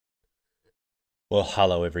Well,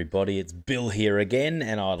 hello everybody, it's Bill here again,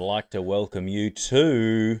 and I'd like to welcome you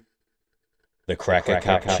to the Cracker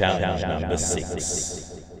Cup Challenge number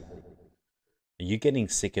 6. Are you getting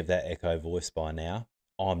sick of that echo voice by now?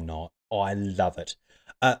 I'm not. I love it.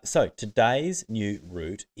 So today's new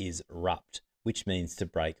root is rupt, which means to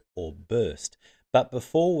break or burst. But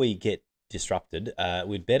before we get disrupted,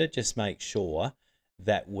 we'd better just make sure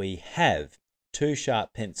that we have 2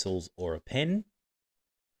 sharp pencils or a pen,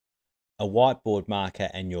 a whiteboard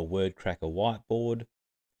marker and your WordCracker whiteboard,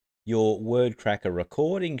 your WordCracker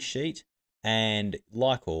recording sheet, and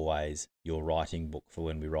like always, your writing book for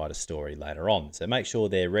when we write a story later on. So make sure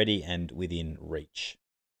they're ready and within reach.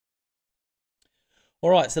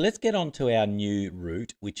 All right, so let's get on to our new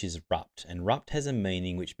root, which is rupt. And rupt has a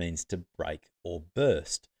meaning which means to break or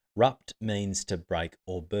burst. Rupt means to break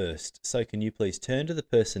or burst. So can you please turn to the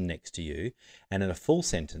person next to you and in a full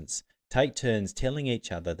sentence, take turns telling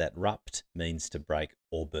each other that rupt means to break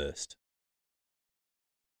or burst.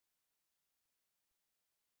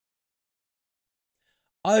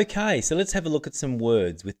 Okay, so let's have a look at some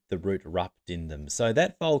words with the root rupt in them. So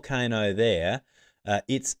that volcano there,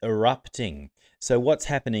 it's erupting. So what's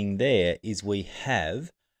happening there is we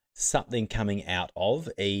have something coming out of.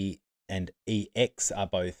 E and EX are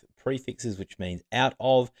both prefixes, which means out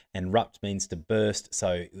of, and rupt means to burst.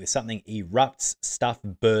 So if something erupts, stuff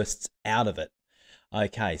bursts out of it.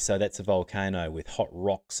 Okay, so that's a volcano with hot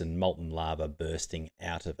rocks and molten lava bursting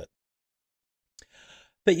out of it.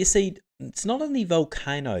 But you see, it's not only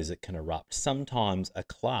volcanoes that can erupt. Sometimes a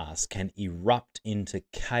class can erupt into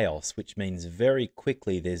chaos, which means very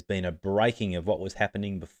quickly there's been a breaking of what was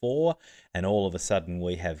happening before, and all of a sudden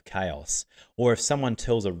we have chaos. Or if someone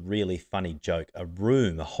tells a really funny joke, a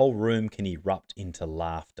whole room can erupt into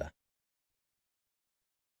laughter.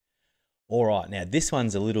 All right, now this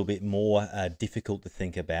one's a little bit more difficult to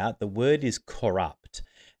think about. The word is corrupt.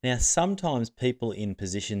 Now, sometimes people in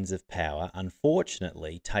positions of power,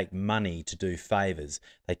 unfortunately, take money to do favors.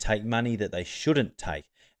 They take money that they shouldn't take,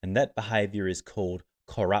 and that behavior is called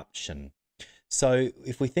corruption. So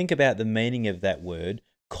if we think about the meaning of that word,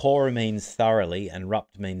 cor means thoroughly and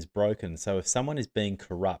rupt means broken. So if someone is being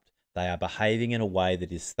corrupt, they are behaving in a way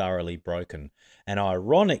that is thoroughly broken. And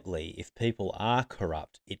ironically, if people are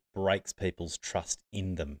corrupt, it breaks people's trust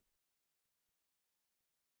in them.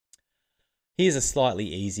 Here's a slightly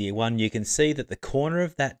easier one. You can see that the corner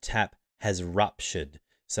of that tap has ruptured.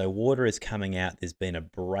 So water is coming out. There's been a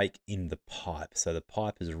break in the pipe. So the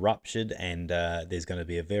pipe is ruptured, and there's going to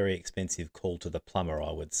be a very expensive call to the plumber,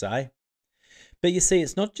 I would say. But you see,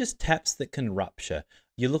 it's not just taps that can rupture.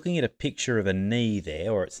 You're looking at a picture of a knee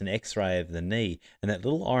there, or it's an x-ray of the knee, and that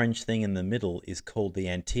little orange thing in the middle is called the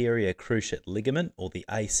anterior cruciate ligament, or the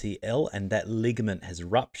ACL, and that ligament has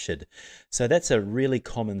ruptured. So that's a really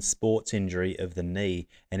common sports injury of the knee,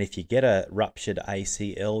 and if you get a ruptured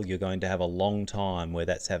ACL, you're going to have a long time where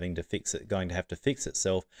that's going to have to fix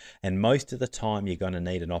itself, and most of the time you're going to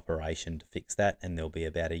need an operation to fix that, and there'll be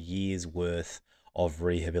about a year's worth of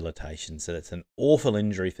rehabilitation. So that's an awful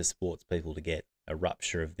injury for sports people to get, a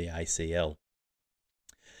rupture of the ACL.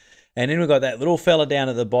 And then we've got that little fella down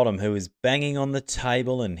at the bottom who is banging on the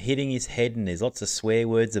table and hitting his head, and there's lots of swear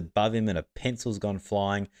words above him and a pencil's gone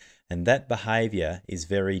flying, and that behavior is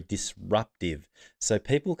very disruptive. So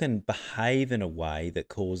people can behave in a way that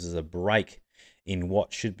causes a break in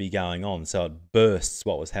what should be going on. So it bursts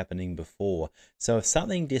what was happening before. So if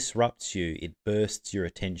something disrupts you, it bursts your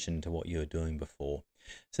attention to what you were doing before.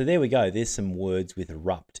 So there we go. There's some words with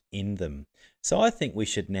rupt in them. So I think we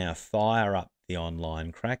should now fire up the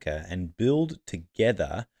online cracker and build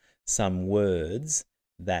together some words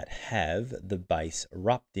that have the base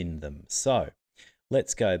rupt in them. So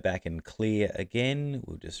let's go back and clear again.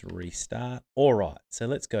 We'll just restart. All right, so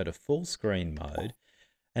let's go to full screen mode.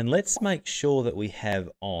 And let's make sure that we have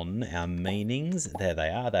on our meanings. There they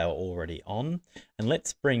are already on. And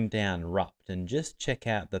let's bring down rupt and just check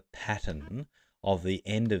out the pattern of the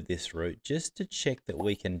end of this root, just to check that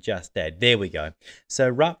we can just add. There we go. So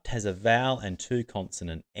rupt has a vowel and 2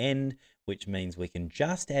 consonant end, which means we can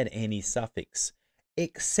just add any suffix,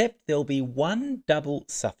 except there'll be one double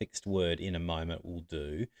suffixed word in a moment we'll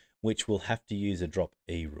do, which we'll have to use a drop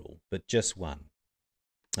E rule, but just one.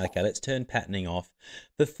 Okay, let's turn patterning off.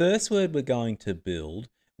 The first word we're going to build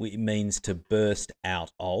means to burst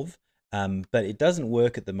out of, but it doesn't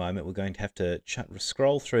work at the moment. We're going to have to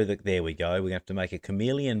scroll through there we go. We're going to have to make a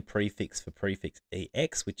chameleon prefix for prefix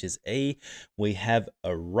EX, which is E. We have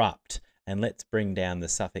erupt, and let's bring down the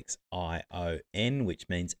suffix ION, which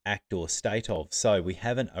means act or state of. So we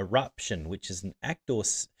have an eruption, which is an act or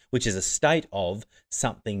which is a state of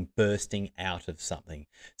something bursting out of something.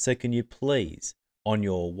 So can you please On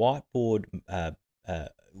your whiteboard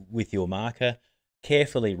with your marker,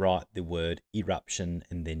 carefully write the word eruption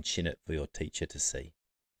and then chin it for your teacher to see.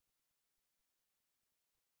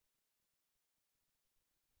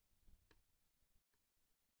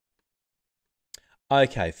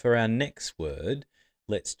 Okay, for our next word,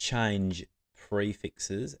 let's change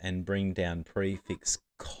prefixes and bring down prefix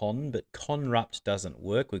con, but conrupt doesn't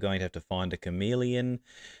work. We're going to have to find a chameleon.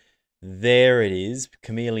 There it is,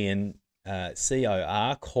 chameleon,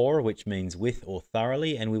 C-O-R, core, which means with or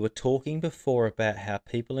thoroughly. And we were talking before about how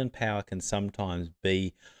people in power can sometimes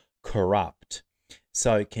be corrupt.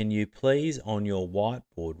 So can you please on your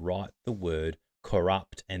whiteboard write the word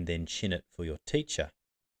corrupt and then chin it for your teacher?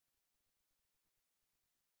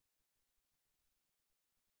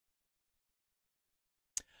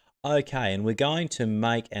 Okay, and we're going to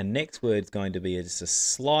make our next word is going to be just a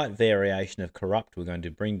slight variation of corrupt. We're going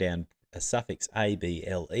to bring down a suffix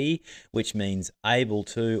able, which means able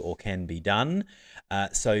to or can be done.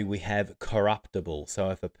 So we have corruptible.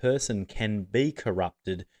 So if a person can be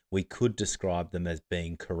corrupted, we could describe them as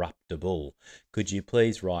being corruptible. Could you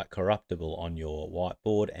please write corruptible on your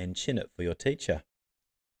whiteboard and chin it for your teacher?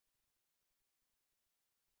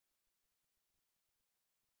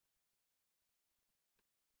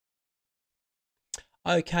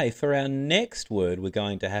 Okay, for our next word, we're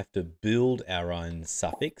going to have to build our own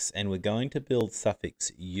suffix, and we're going to build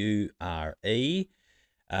suffix ure,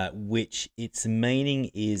 which its meaning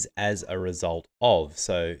is as a result of.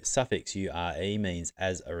 So suffix ure means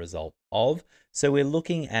as a result of. So we're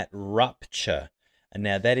looking at rupture. And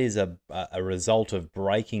now that is a result of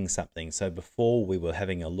breaking something. So before we were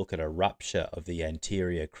having a look at a rupture of the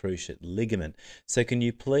anterior cruciate ligament. So can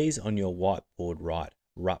you please on your whiteboard write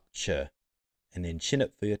rupture and then chin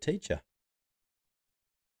it for your teacher?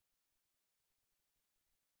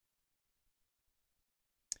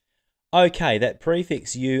 Okay, that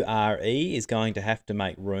prefix ure is going to have to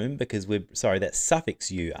make room because that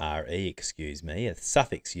suffix ure, excuse me, a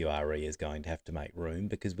suffix ure is going to have to make room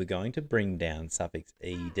because we're going to bring down suffix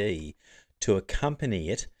ed to accompany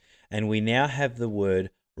it, and we now have the word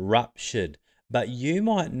ruptured. But you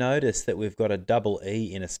might notice that we've got a double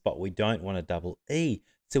E in a spot we don't want a double E.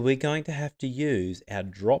 So we're going to have to use our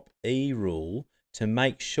drop E rule to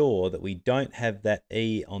make sure that we don't have that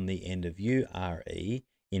E on the end of ure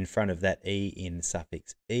in front of that E in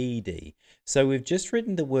suffix ed. So we've just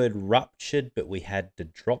written the word ruptured, but we had to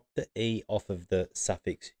drop the E off of the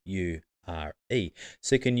suffix ure.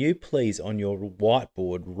 So can you please on your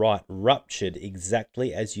whiteboard write ruptured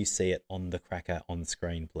exactly as you see it on the cracker on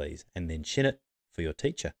screen, please, and then chin it for your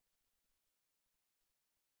teacher.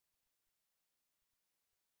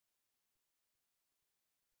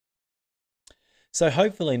 So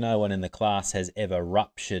hopefully no one in the class has ever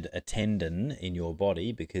ruptured a tendon in your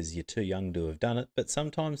body because you're too young to have done it, but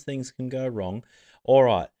sometimes things can go wrong. All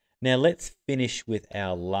right, now let's finish with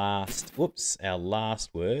our last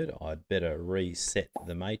word. I'd better reset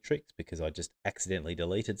the matrix because I just accidentally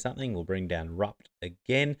deleted something. We'll bring down rupt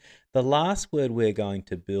again. The last word we're going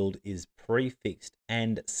to build is prefixed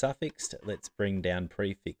and suffixed. Let's bring down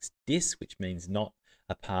prefix dis, which means not,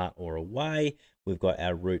 apart or away. We've got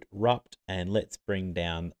our root rupt, and let's bring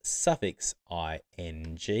down suffix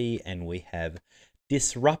ing, and we have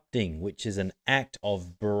disrupting, which is an act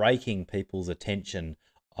of breaking people's attention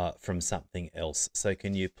from something else. So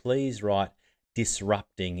can you please write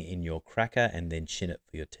disrupting in your cracker and then chin it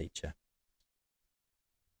for your teacher?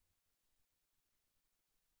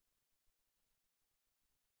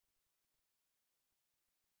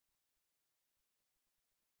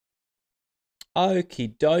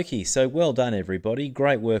 Okie dokie. So well done, everybody.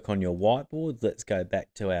 Great work on your whiteboard. Let's go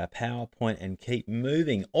back to our PowerPoint and keep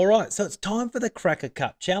moving. All right, so it's time for the Cracker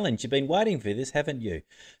Cup Challenge. You've been waiting for this, haven't you?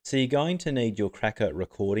 So you're going to need your Cracker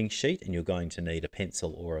recording sheet and you're going to need a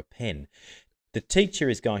pencil or a pen. The teacher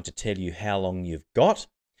is going to tell you how long you've got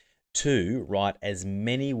to write as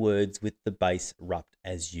many words with the base rupt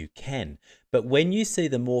as you can. But when you see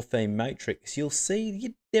the morpheme matrix, you'll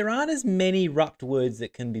see there aren't as many rupt words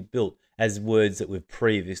that can be built as words that we've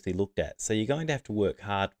previously looked at. So you're going to have to work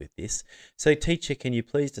hard with this. So teacher, can you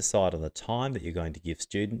please decide on the time that you're going to give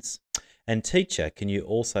students? And teacher, can you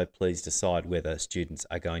also please decide whether students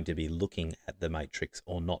are going to be looking at the matrix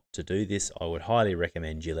or not to do this? I would highly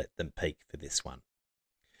recommend you let them peek for this one.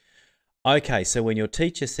 Okay, so when your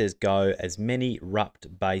teacher says go, as many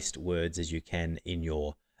rupt-based words as you can in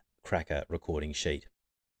your Cracker recording sheet.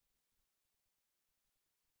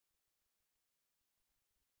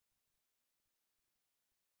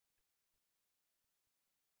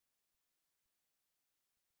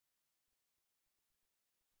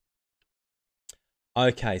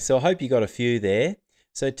 Okay, so I hope you got a few there.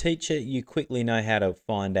 So teacher, you quickly know how to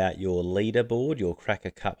find out your leaderboard, your cracker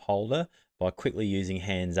cup holder, by quickly using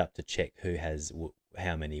hands up to check who has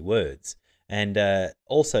how many words. And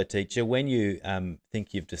also teacher, when you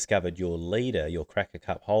think you've discovered your leader, your cracker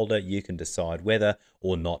cup holder, you can decide whether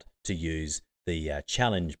or not to use the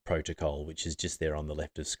challenge protocol, which is just there on the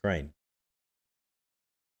left of screen.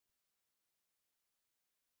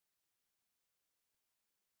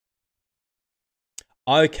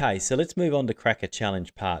 Okay, so let's move on to Cracker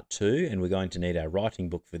Challenge Part 2, and we're going to need our writing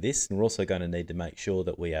book for this, and we're also going to need to make sure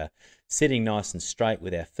that we are sitting nice and straight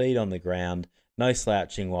with our feet on the ground, no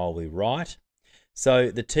slouching while we write. So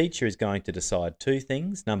the teacher is going to decide two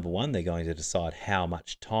things. Number one, they're going to decide how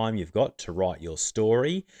much time you've got to write your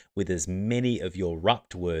story with as many of your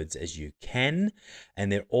rupt words as you can,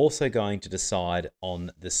 and they're also going to decide on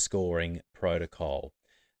the scoring protocol.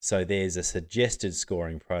 So there's a suggested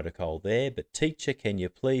scoring protocol there, but teacher, can you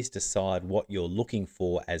please decide what you're looking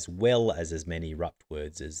for as well as many rupt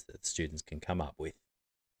words as the students can come up with?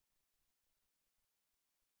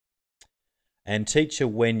 And teacher,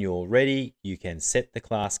 when you're ready, you can set the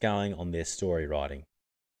class going on their story writing.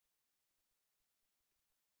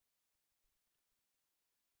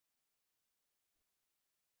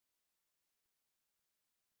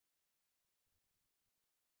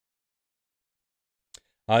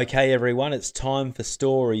 Okay, everyone, it's time for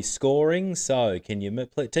story scoring. So can you,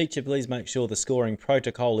 teacher, please make sure the scoring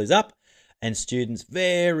protocol is up and students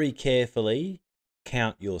very carefully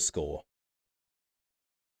count your score.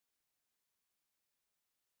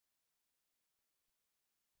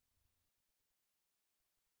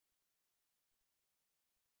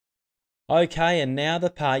 Okay, and now the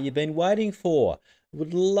part you've been waiting for.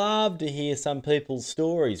 Would love to hear some people's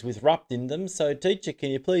stories with rupt in them. So teacher, can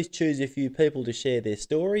you please choose a few people to share their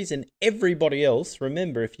stories? And everybody else,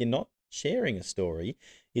 remember, if you're not sharing a story,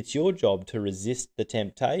 it's your job to resist the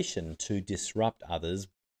temptation to disrupt others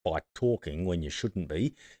by talking when you shouldn't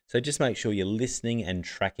be. So just make sure you're listening and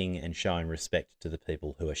tracking and showing respect to the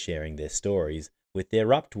people who are sharing their stories with their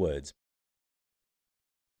rupt words.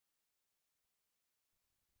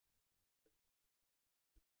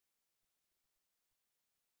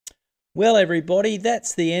 Well, everybody,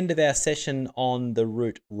 that's the end of our session on the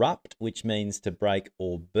root rupt, which means to break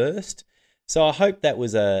or burst. So I hope that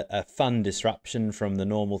was a fun disruption from the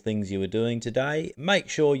normal things you were doing today. Make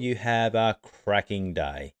sure you have a cracking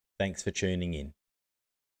day. Thanks for tuning in.